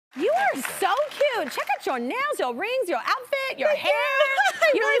are so cute. Check out your nails, your rings, your outfit, your hair.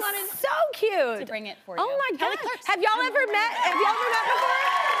 You are so cute. To bring it for you. Oh my Kelly gosh. Clarkson. Have y'all ever met? Have y'all ever met before?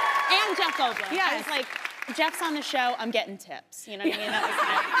 And Jeff Goldblum. Yes. I was like, Jeff's on the show, I'm getting tips. You know what I mean? That was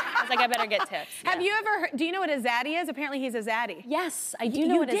I was like, I better get tips. Have you ever heard, do you know what a zaddy is? Apparently he's a zaddy. Yes, I do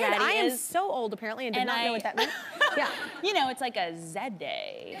know what a zaddy is. I am so old apparently and did not know what that meant. Yeah. You know, it's like a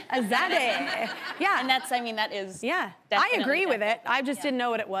zaddy. A zaddy. Yeah. And that's, I mean, that is. Yeah. I agree with it. I just didn't know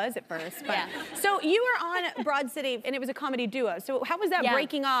what it was at first. But. Yeah. So you were on Broad City and it was a comedy duo. So how was that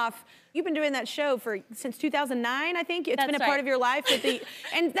breaking off? You've been doing that show since 2009, I think. It's been a part of your life with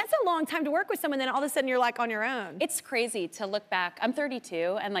and that's a long time to work with someone, then all of a sudden you're like on your own. It's crazy to look back. I'm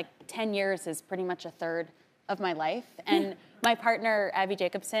 32 and like 10 years is pretty much a third of my life. And my partner, Abbi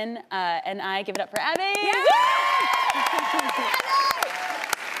Jacobson, and I, give it up for Abbi.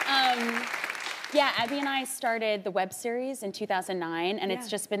 Yeah, Abbi and I started the web series in 2009, and it's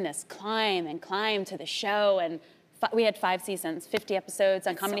just been this climb and climb to the show. And we had 5 seasons, 50 episodes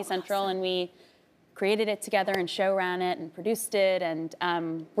on Comedy Central, and we created it together and show ran it and produced it.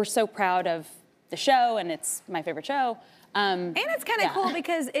 And we're so proud of the show, and it's my favorite show. And it's kind of cool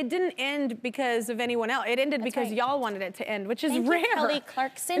because it didn't end because of anyone else. It ended because y'all wanted it to end, which is rare. Kelly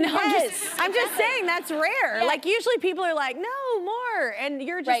Clarkson. No, I'm just saying that's rare. Yeah. Like usually people are like, no, more. And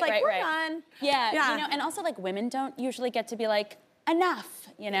you're just like, we're done. Yeah, you know, and also like women don't usually get to be like, enough,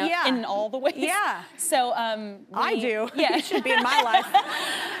 you know, in all the ways. Yeah. So I do. Yeah. You should be in my life.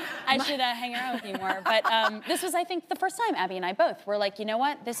 I should hang around with you more. But this was, I think, the first time Abbi and I both were like, you know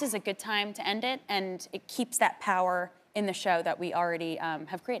what, this is a good time to end it, and it keeps that power in the show that we already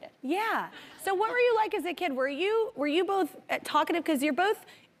have created. Yeah. So what were you like as a kid? Were you both talkative? Because you're both,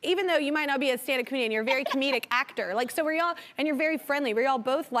 even though you might not be a stand-up comedian, you're a very comedic actor. Like, so were y'all, and you're very friendly. Were y'all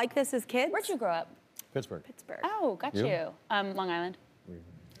both like this as kids? Where'd you grow up? Pittsburgh. Pittsburgh. Oh, got you. Long Island.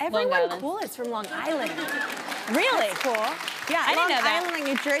 Everyone cool is from Long Island. Really? That's cool. Yeah, I didn't know that. Long Island,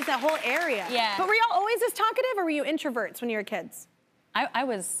 New Jersey, that whole area. Yeah. But were y'all always as talkative, or were you introverts when you were kids? I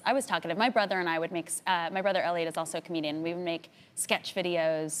was talkative. My brother and I would make, my brother Elliot is also a comedian. We would make sketch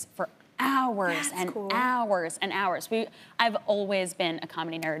videos for hours and hours and hours. I've always been a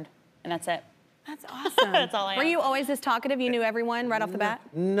comedy nerd, and that's it. That's awesome. That's all I am. Were you always this talkative? You knew everyone right off the bat?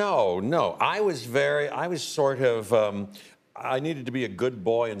 No. I was sort of, I needed to be a good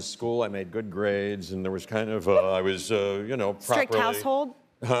boy in school. I made good grades, and there was kind of, I was, you know, properly. Strict household?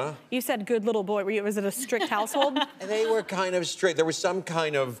 Huh? You said good little boy. Was it a strict household? They were kind of strict. There was some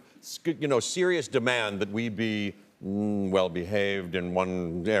kind of, you know, serious demand that we be well-behaved in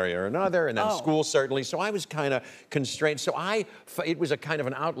one area or another, and then school certainly. So I was kind of constrained. So it was a kind of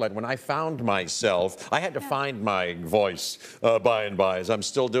an outlet. When I found myself, I had to find my voice by and by, as I'm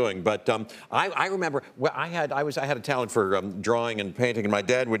still doing. But I remember I had a talent for drawing and painting, and my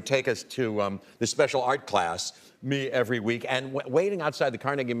dad would take us to this special art class. Me every week, and waiting outside the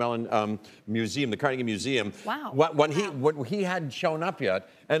Carnegie Mellon Museum, the Carnegie Museum. Wow. When he hadn't shown up yet,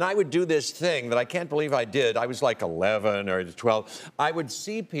 and I would do this thing that I can't believe I did. I was like 11 or 12. I would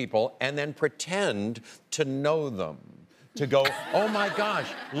see people and then pretend to know them. To go, oh my gosh,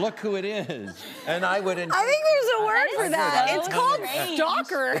 look who it is. And I would... I think there's a word for that. So it's called strange.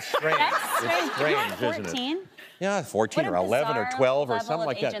 stalker. It's strange. It's strange, You're 14? Yeah, 14 or 11 or 12 or something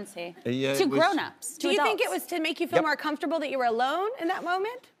like that. Yeah, to grown-ups. Do you think it was to make you feel more comfortable that you were alone in that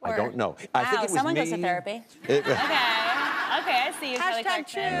moment? Or? I don't know. I think it was someone me. goes to therapy. Okay, I see you, Kelly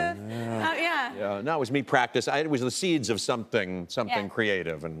Clarkson. Yeah. No, it was me practice. It was the seeds of something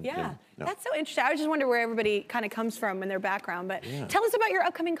creative. And, That's so interesting. I was just wondering where everybody kind of comes from in their background. But tell us about your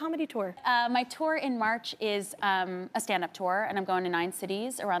upcoming comedy tour. My tour in March is a stand-up tour, and I'm going to 9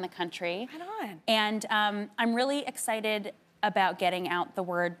 cities around the country. Right on. And I'm really excited about getting out the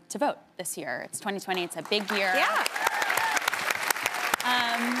word to vote this year. It's 2020. It's a big year. Yeah.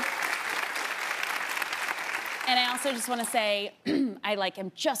 And I also just want to say, I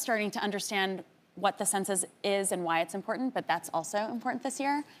am just starting to understand what the census is and why it's important, but that's also important this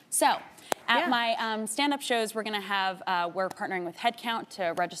year. So, at my stand-up shows, we're partnering with Headcount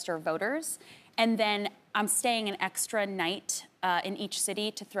to register voters, and then I'm staying an extra night in each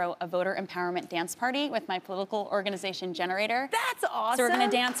city to throw a voter empowerment dance party with my political organization Generator. That's awesome. So we're gonna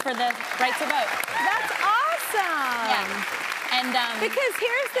dance for the right to vote. That's awesome. Yeah. And because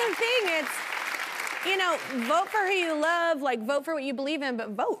here's the thing, it's, you know, vote for who you love, like vote for what you believe in,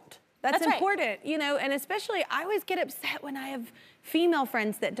 but vote. That's important, you know, and especially I always get upset when I have female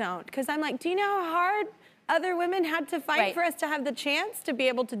friends that don't, because I'm like, do you know how hard other women had to fight for us to have the chance to be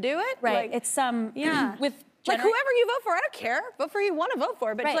able to do it? Right, like, it's, with like whoever you vote for, I don't care. Vote for who you want to vote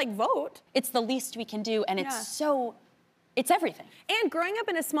for, but like vote. It's the least we can do, and it's so it's everything. And growing up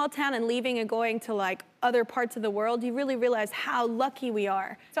in a small town and leaving and going to like other parts of the world, you really realize how lucky we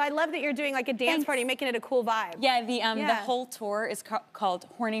are. So I love that you're doing like a dance party, making it a cool vibe. Yeah, the whole tour is called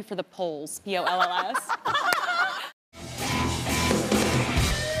Horny for the Polls, P-O-L-L-S.